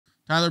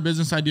Tyler,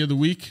 business idea of the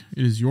week.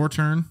 It is your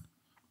turn.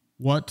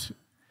 What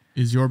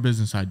is your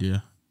business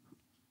idea?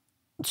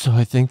 So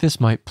I think this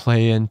might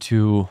play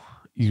into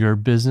your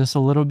business a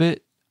little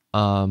bit.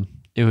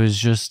 It was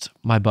just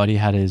my buddy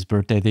had his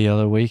birthday the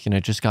other week, and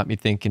it just got me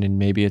thinking, and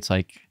maybe it's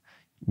like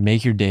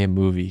make your day a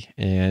movie.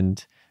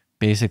 And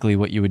basically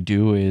what you would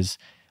do is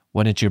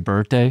when it's your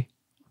birthday,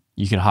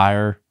 you could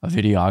hire a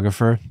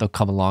videographer. They'll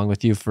come along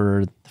with you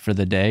for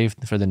the day,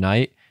 for the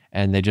night,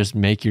 and they just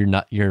make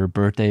your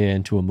birthday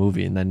into a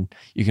movie, and then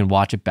you can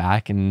watch it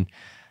back. And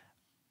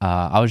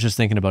I was just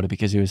thinking about it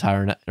because he was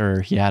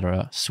he had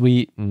a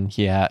suite, and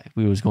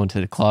we was going to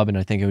the club, and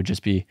I think it would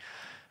just be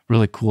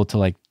really cool to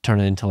like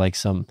turn it into like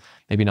some,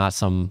 maybe not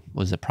some,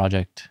 was it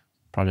Project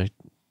What's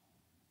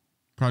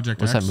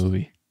X? That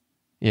movie?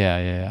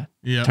 Yeah.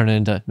 Yeah. Turn it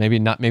into maybe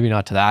not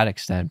to that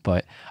extent,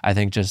 but I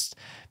think just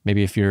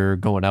maybe if you're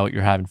going out,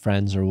 you're having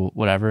friends or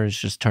whatever, it's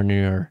just turning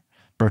your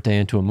birthday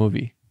into a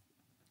movie.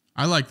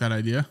 I like that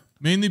idea,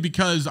 mainly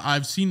because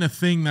I've seen a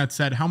thing that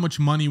said, how much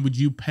money would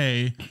you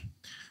pay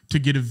to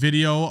get a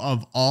video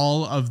of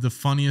all of the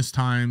funniest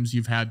times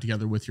you've had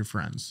together with your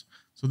friends?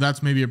 So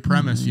that's maybe a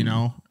premise, you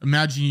know.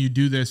 Imagine you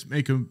do this,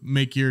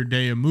 make your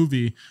day a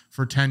movie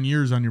for 10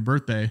 years on your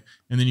birthday,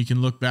 and then you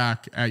can look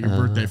back at your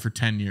birthday for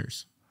 10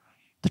 years.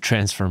 The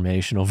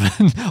transformation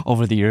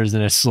over the years,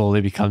 and it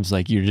slowly becomes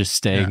like you're just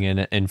staying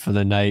in for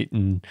the night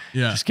and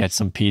just get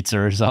some pizza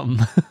or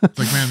something. It's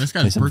like, man, this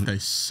guy's birthday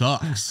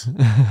sucks.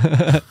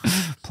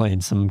 Playing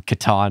some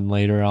Catan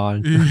later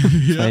on,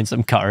 playing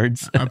some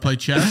cards. I play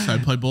chess. I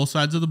play both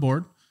sides of the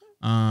board.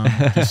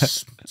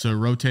 So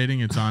rotating,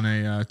 it's on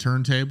a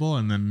turntable,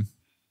 and then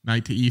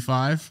knight to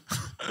e5.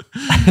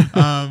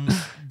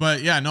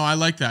 But yeah, no, I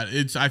like that.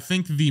 I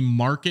think the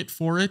market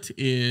for it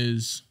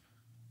is,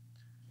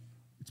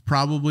 it's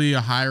probably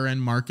a higher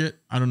end market.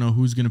 I don't know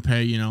who's going to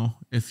pay, you know,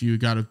 if you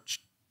got to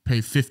pay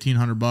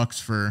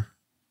 $1,500 for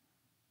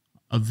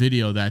a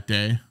video that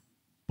day,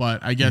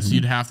 but I guess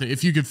you'd have to,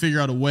 if you could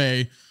figure out a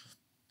way,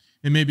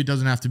 and maybe it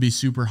doesn't have to be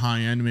super high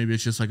end. Maybe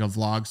it's just like a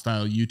vlog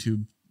style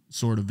YouTube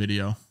sort of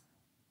video.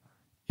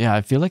 Yeah,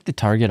 I feel like the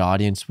target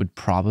audience would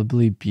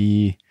probably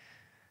be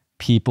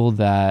people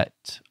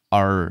that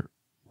are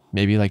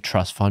maybe like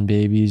trust fund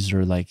babies,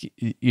 or like,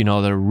 you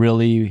know,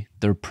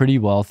 they're pretty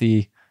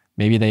wealthy.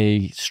 Maybe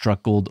they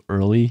struck gold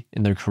early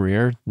in their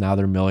career. Now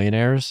they're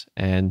millionaires,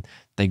 and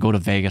they go to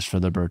Vegas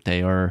for their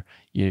birthday, or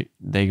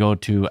they go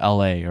to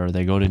LA, or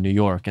they go to New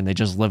York, and they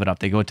just live it up.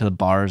 They go to the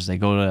bars, they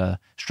go to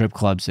strip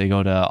clubs, they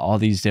go to all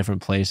these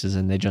different places,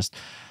 and they just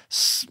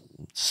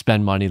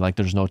spend money like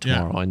there's no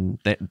tomorrow. And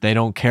they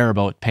don't care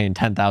about paying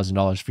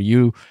 $10,000 for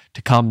you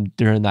to come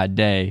during that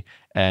day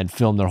and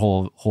film their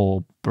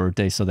whole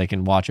birthday so they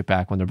can watch it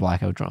back when they're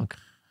blackout drunk.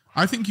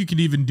 I think you could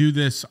even do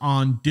this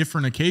on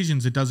different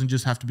occasions. It doesn't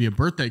just have to be a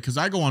birthday, because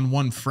I go on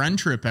one friend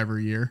trip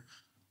every year.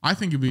 I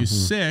think it'd be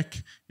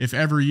sick if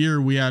every year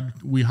we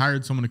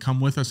hired someone to come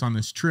with us on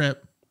this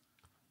trip.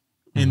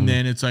 And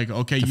then it's like,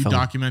 okay, you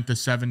document the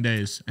 7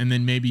 days, and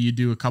then maybe you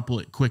do a couple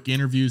of quick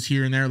interviews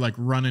here and there, like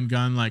run and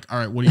gun, like, all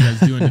right, what are you guys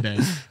doing today?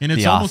 And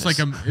it's almost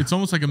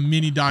like a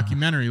mini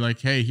documentary. Like,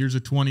 hey, here's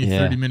a 20,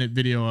 30-minute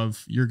video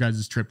of your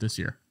guys' trip this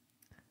year.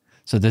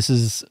 So this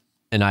is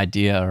an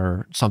idea,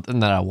 or something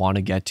that I want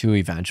to get to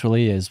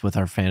eventually, is with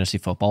our fantasy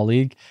football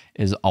league,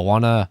 is I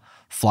want to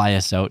fly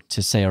us out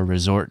to, say, a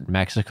resort in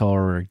Mexico,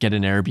 or get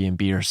an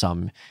Airbnb or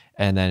something.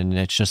 And then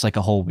it's just like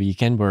a whole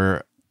weekend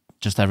where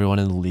just everyone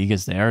in the league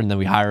is there, and then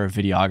we hire a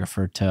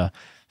videographer to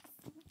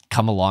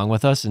come along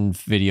with us and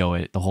video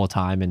it the whole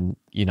time. And,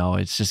 you know,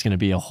 it's just going to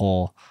be a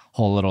whole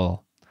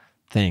little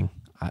thing.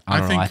 I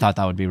don't know. I thought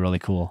that would be really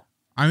cool.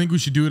 I think we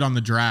should do it on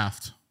the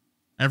draft.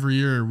 Every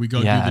year we go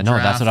do the draft. Yeah, I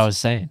know. That's what I was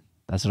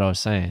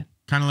saying.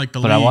 Kind of like the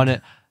league. But I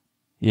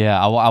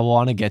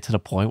want to get to the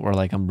point where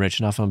like I'm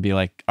rich enough and be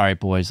like, all right,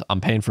 boys,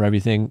 I'm paying for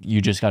everything.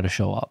 You just got to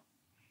show up.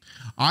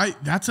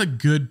 That's a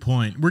good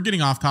point. We're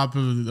getting off top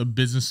of the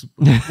business,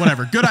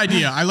 whatever. Good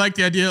idea. I like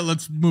the idea.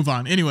 Let's move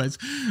on. Anyways,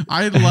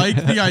 I like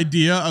the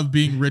idea of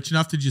being rich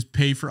enough to just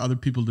pay for other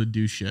people to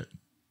do shit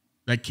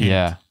that can't.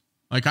 Yeah.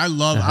 Like I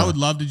would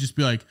love to just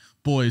be like,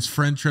 boys,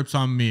 friend trips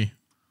on me.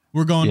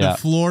 We're going to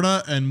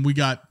Florida, and we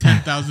got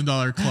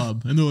 $10,000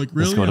 club. And they're like,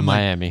 really? Let's go to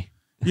Miami.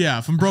 Yeah.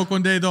 If I'm broke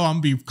one day though,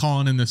 I'm gonna be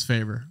calling in this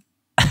favor.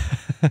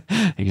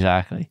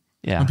 Exactly.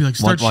 Yeah. I'll be like,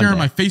 start sharing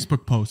my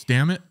Facebook post.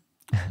 Damn it.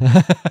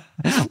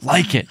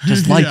 Like it,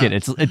 just like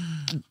it.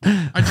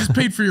 I just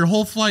paid for your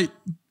whole flight.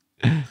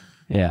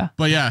 Yeah,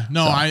 but yeah,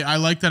 no, I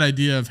like that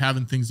idea of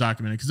having things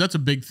documented, because that's a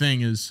big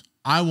thing. Is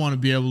I want to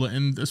be able to,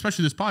 and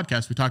especially this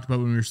podcast we talked about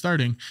when we were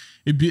starting,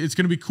 it's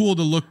going to be cool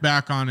to look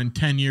back on in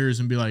 10 years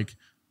and be like,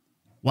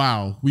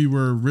 wow, we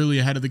were really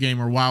ahead of the game,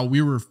 or wow,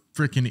 we were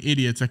freaking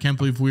idiots. I can't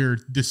believe we were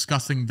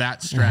discussing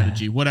that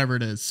strategy, whatever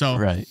it is.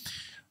 So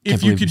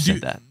if you could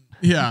do that.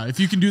 Yeah, if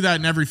you can do that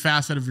in every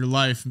facet of your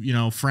life, you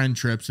know, friend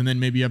trips, and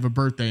then maybe you have a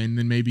birthday, and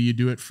then maybe you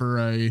do it for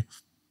a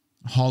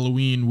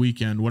Halloween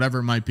weekend, whatever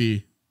it might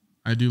be.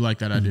 I do like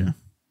that idea.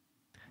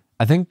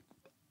 I think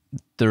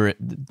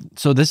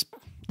so this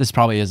this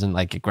probably isn't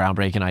like a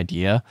groundbreaking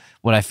idea.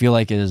 What I feel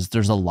like is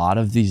there's a lot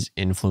of these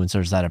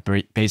influencers that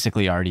are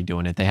basically already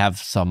doing it. They have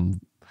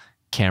some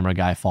camera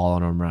guy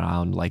following them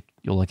around. Like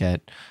you'll look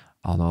at,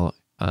 I don't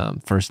know,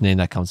 first name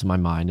that comes to my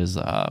mind is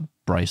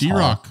Bryce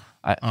D-Rock.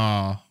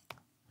 Hall.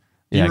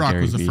 D-Rock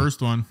Gary was the Vee.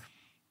 first one.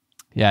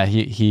 Yeah,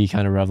 he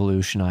kind of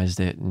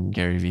revolutionized it, and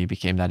Gary Vee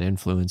became that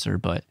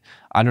influencer. But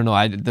I don't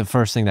know. The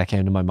first thing that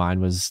came to my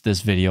mind was this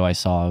video I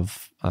saw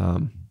of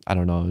I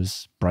don't know, it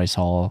was Bryce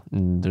Hall,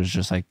 and there's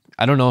just like,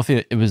 I don't know if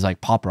it was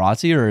like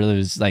paparazzi or it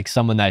was like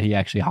someone that he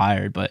actually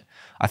hired, but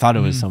I thought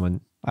it was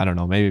someone. I don't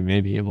know.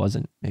 Maybe it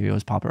wasn't. Maybe it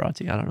was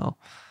paparazzi. I don't know.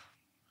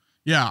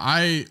 Yeah,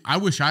 I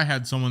wish I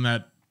had someone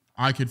that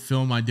I could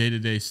film my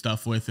day-to-day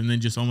stuff with, and then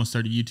just almost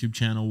start a YouTube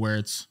channel where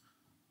it's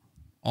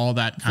all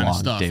that kind of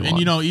stuff. And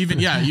you know, even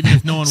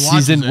if no one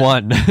watches season it,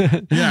 1.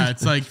 yeah,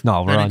 it's like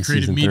no, we're on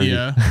creative season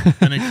media,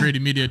 and then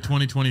creative media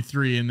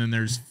 2023, and then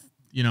there's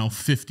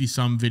 50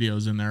 some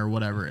videos in there or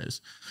whatever it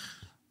is.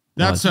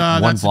 That's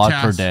one that's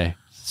vlog per day,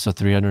 so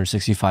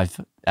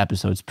 365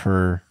 episodes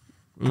per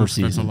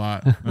season. That's a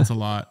lot. That's a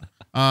lot.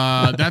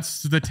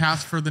 That's the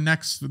task for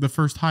the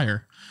first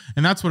hire,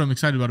 and that's what I'm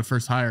excited about. A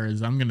first hire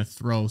is I'm gonna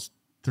throw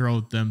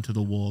them to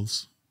the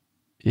wolves.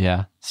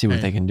 Yeah, see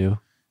what they can do.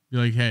 Be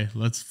like, hey,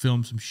 let's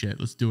film some shit.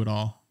 Let's do it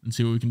all and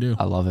see what we can do.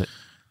 I love it.